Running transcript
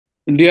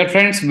Dear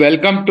friends,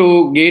 welcome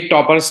to Gate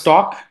Toppers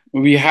Talk.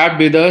 We have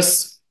with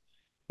us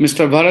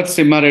Mr. Bharath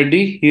Simha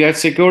Reddy. He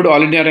has secured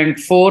All India Rank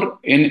 4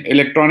 in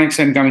Electronics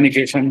and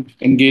Communication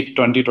in Gate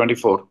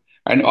 2024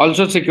 and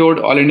also secured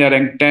All India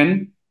Rank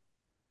 10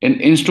 in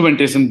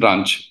Instrumentation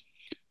branch.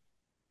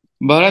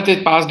 Bharat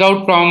is passed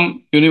out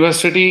from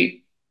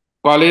University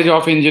College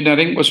of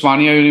Engineering,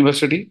 Osmania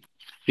University.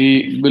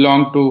 He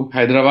belonged to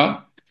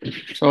Hyderabad.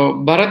 So,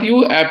 Bharat,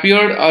 you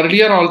appeared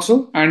earlier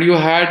also, and you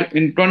had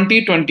in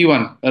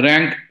 2021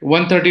 rank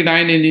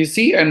 139 in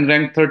EC and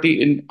rank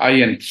 30 in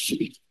IN.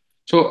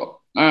 So,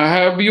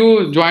 have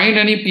you joined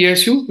any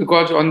PSU?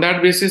 Because on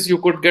that basis, you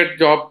could get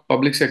job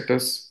public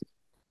sectors.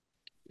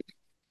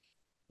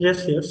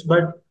 Yes, yes,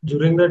 but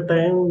during that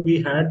time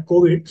we had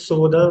COVID,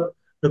 so the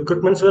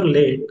recruitments were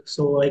late.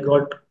 So I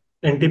got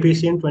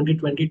NTPC in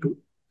 2022,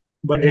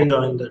 but I didn't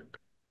join that.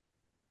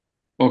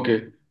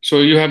 Okay. So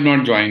you have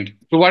not joined.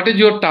 So what is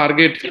your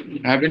target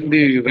having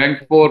the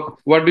rank 4?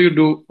 What do you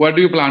do? What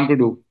do you plan to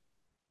do?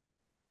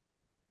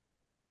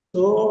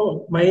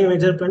 So my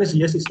major plan is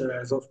ESC, sir,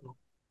 as of now.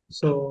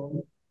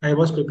 So I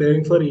was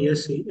preparing for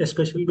ESC,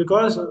 especially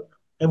because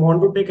I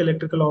want to take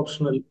electrical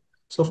optional.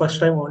 So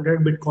first I wanted a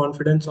bit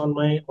confidence on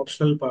my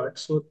optional part.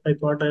 So I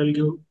thought I will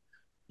give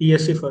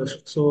ESC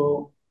first.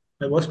 So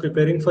I was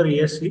preparing for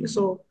ESC.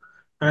 So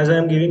as I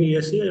am giving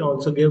ESC, I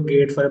also gave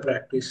GATE for a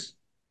practice.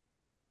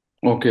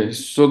 Okay.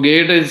 So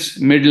gate is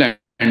mid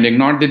landing,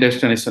 not the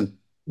destination.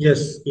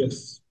 Yes,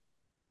 yes.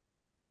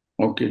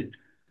 Okay.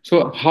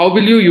 So how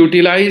will you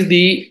utilize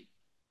the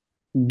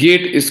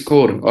gate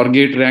score or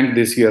gate rank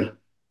this year?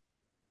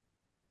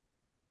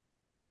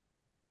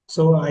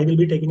 So I will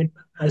be taking it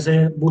as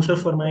a booster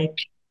for my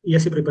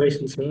ESC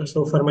preparations.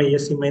 So for my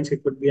ESC mains,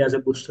 it would be as a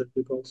booster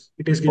because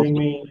it is giving Okay.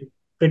 me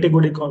pretty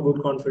good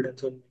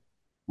confidence on me.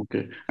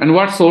 Okay. And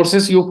what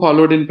sources you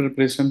followed in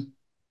preparation?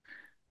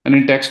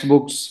 Any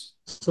textbooks,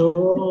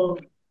 So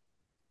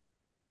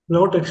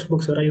no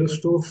textbooks, sir. I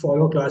used to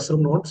follow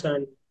classroom notes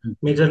and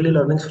majorly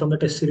learnings from the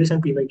test series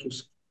and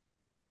PYQs.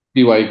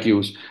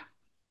 PYQs?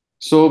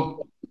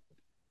 So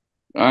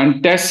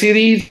and test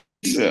series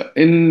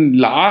in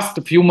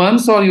last few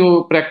months or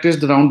you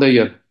practiced around the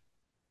year?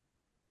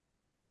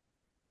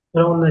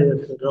 Around the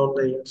year, sir, around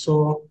the year.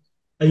 So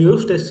I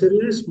use test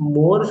series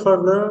more for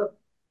the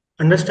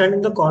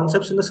understanding the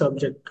concepts in the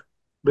subject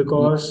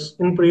because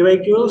in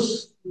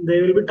pre-IQs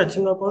they will be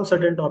touching upon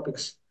certain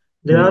topics.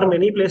 There Hmm. are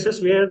many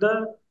places where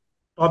the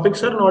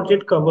topics are not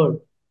yet covered,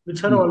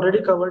 which are Hmm.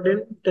 already covered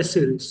in test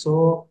series.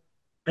 So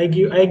I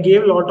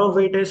gave a lot of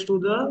weightage to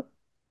the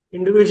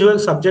individual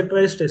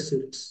subject-wise test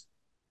series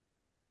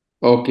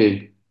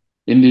Okay.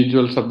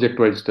 Individual subject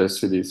wise test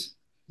series.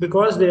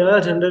 because they are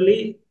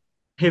generally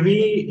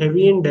heavy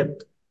in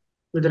depth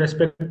with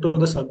respect to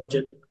the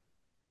subject.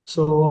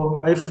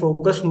 So I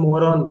focused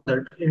more on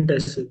that in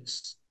test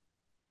series.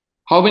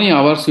 How many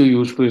hours you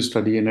used to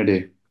study in a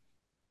day?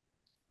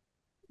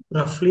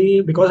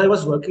 Roughly, because I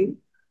was working,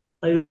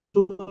 I used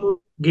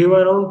to give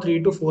around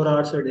 3 to 4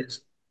 hours a day.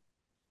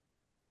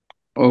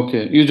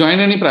 Okay. You join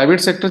any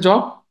private sector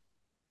job?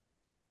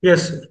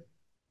 Yes, sir.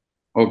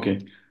 Okay.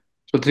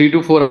 So 3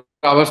 to 4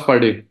 hours per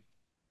day.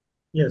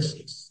 Yes,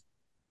 yes.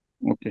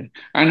 Okay.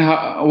 And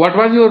what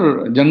was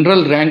your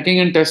general ranking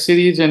in test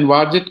series and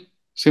was it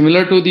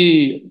similar to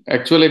the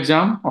actual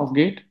exam of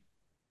GATE?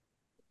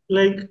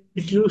 Like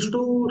it used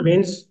to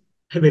range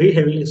very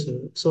heavily, sir.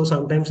 So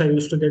sometimes I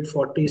used to get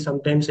 40,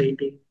 sometimes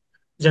 80.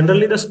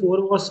 Generally, the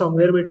score was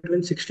somewhere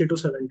between 60 to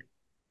 70.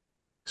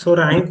 So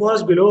rank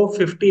was below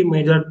 50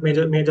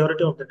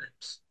 majority of the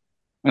times.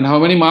 And how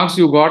many marks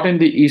you got in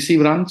the EC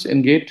branch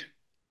in GATE?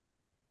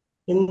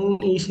 In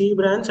EC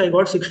branch, I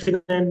got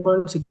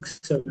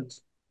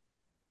 69.67.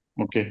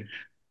 Okay.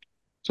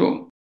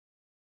 So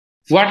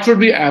what should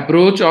be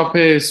approach of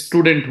a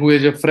student who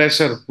is a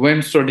fresher?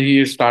 When should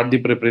he start the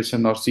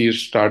preparation or she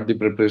start the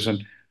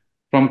preparation?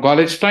 From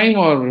college time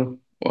or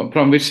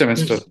from which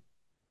semester? Yes.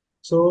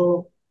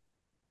 So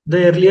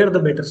the earlier the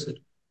better, sir.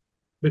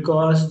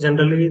 Because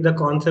generally the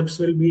concepts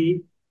will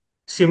be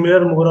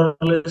similar more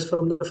or less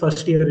from the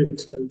first year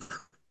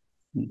itself.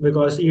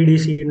 Because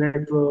EDC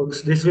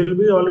networks, this will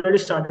be already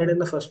started in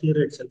the first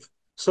year itself.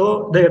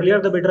 So the earlier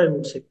the better, I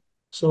would say.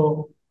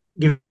 So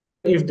given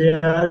if they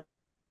are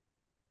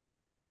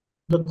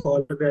the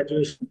college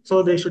graduation,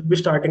 so they should be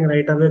starting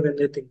right away when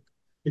they think.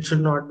 It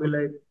should not be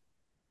like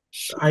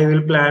I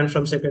will plan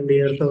from second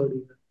year, third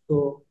year.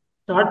 So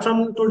start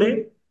from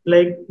today,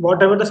 like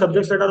whatever the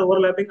subjects that are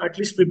overlapping, at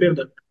least prepare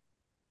that.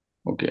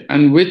 Okay.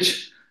 And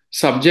which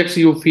subjects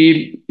you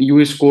feel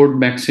you scored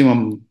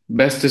maximum,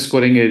 best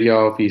scoring area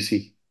of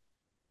EC?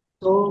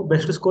 So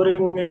best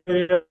scoring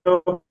area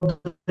of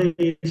the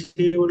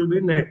AC will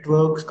be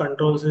networks,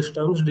 control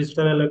systems,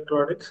 digital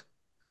electronics,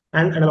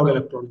 and analog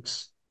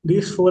electronics.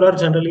 These four are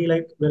generally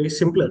like very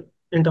simpler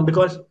in term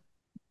because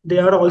they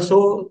are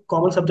also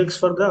common subjects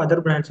for the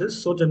other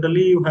branches. So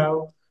generally you have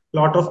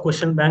lot of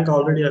question bank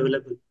already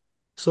available.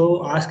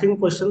 So asking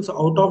questions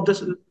out of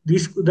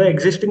these the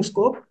existing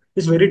scope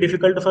is very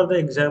difficult for the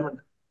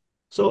examiner.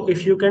 So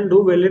if you can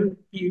do well in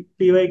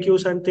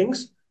PYQs and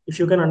things, If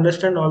you can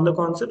understand all the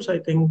concepts, I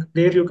think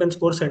there you can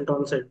score cent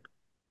on cent.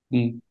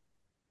 Hmm.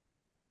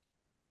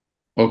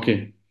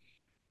 Okay.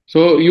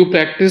 So you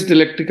practiced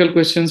electrical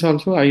questions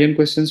also, IN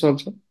questions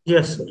also?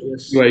 Yes, sir. You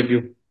Yes.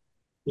 IQ.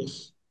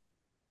 Yes.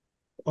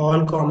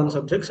 All common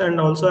subjects, and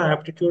also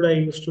aptitude. I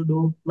used to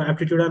do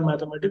aptitude and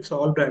mathematics,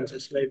 all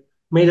branches, like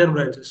major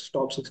branches,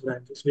 top six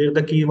branches, where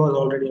the key was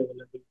already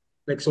available,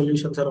 like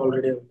solutions are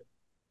already available.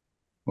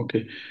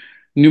 Okay.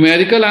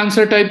 Numerical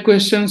answer type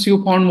questions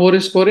you found more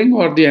scoring,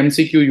 or the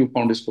MCQ you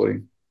found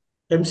scoring?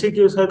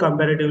 MCQs are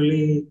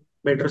comparatively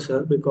better,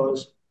 sir,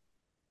 because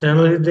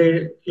generally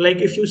they, like,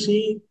 if you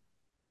see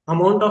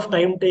amount of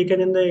time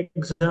taken in the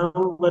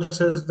exam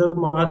versus the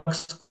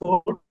marks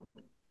scored,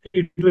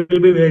 it will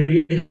be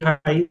very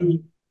high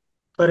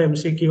for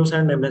MCQs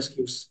and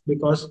MSQs,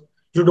 because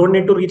you don't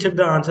need to recheck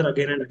the answer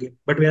again and again.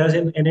 But whereas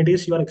in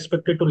NATs, you are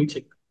expected to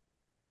recheck.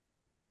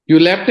 You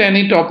left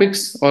any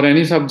topics or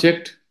any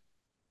subject,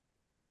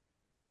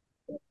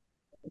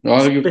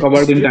 or you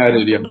covered entire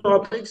Specific to area?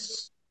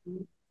 topics,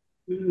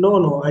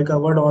 no, I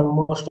covered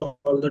almost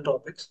all the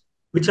topics,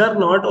 which are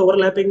not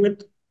overlapping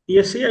with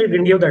ESC. I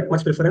didn't give that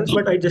much preference,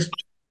 but I just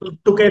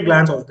took a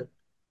glance of them.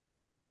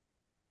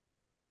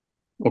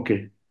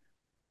 Okay,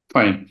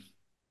 fine.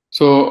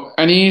 So,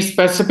 any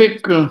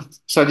specific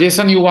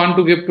suggestion you want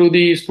to give to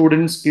the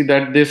students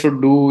that they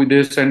should do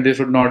this and they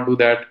should not do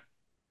that?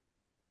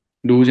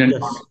 Do's and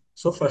Yes.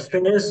 So first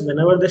thing is,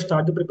 whenever they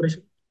start the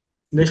preparation,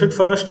 they should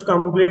first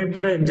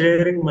complete the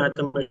engineering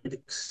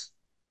mathematics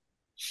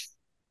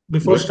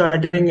before good,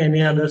 starting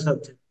any other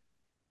subject.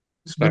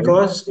 right?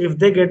 Because if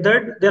they get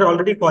that, they're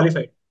already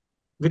qualified.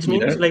 Which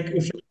means, Yes, like,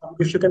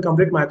 if you can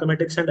complete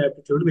mathematics and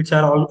aptitude, which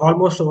are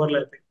almost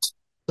overlapping.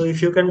 So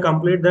if you can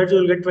complete that,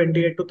 you'll get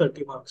 28 to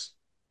 30 marks.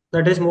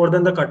 That is more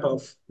than the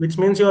cutoff, which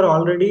means you're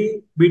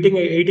already beating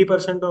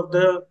 80% of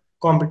the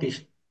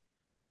competition.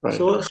 right,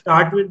 So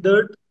start with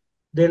that,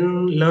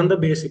 then learn the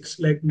basics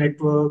like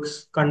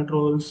networks,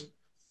 controls,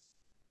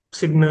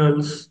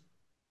 signals,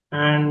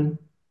 and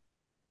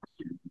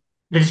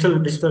digital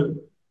digital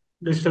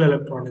digital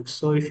electronics.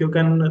 So if you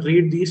can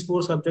read these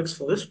four subjects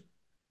first,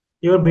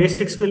 your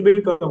basics will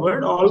be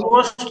covered.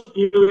 Almost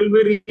you will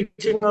be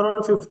reaching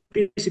around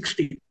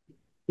 50-60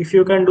 if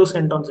you can do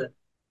cent on cent.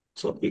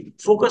 So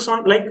focus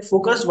on, like,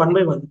 focus one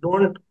by one.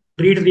 Don't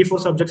read 3-4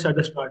 subjects at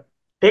the start.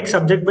 Take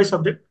subject by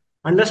subject,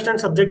 understand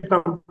subject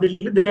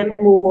completely, then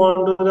move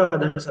on to the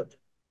other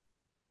subject.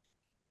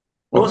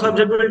 No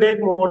subject okay, will take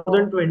more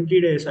than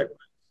 20 days at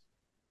max.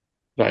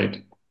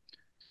 right,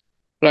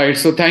 right.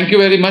 So, thank you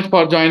very much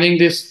for joining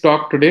this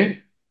talk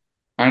today,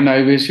 and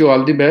I wish you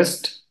all the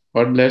best.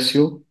 God bless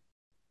you.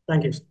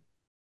 Thank you.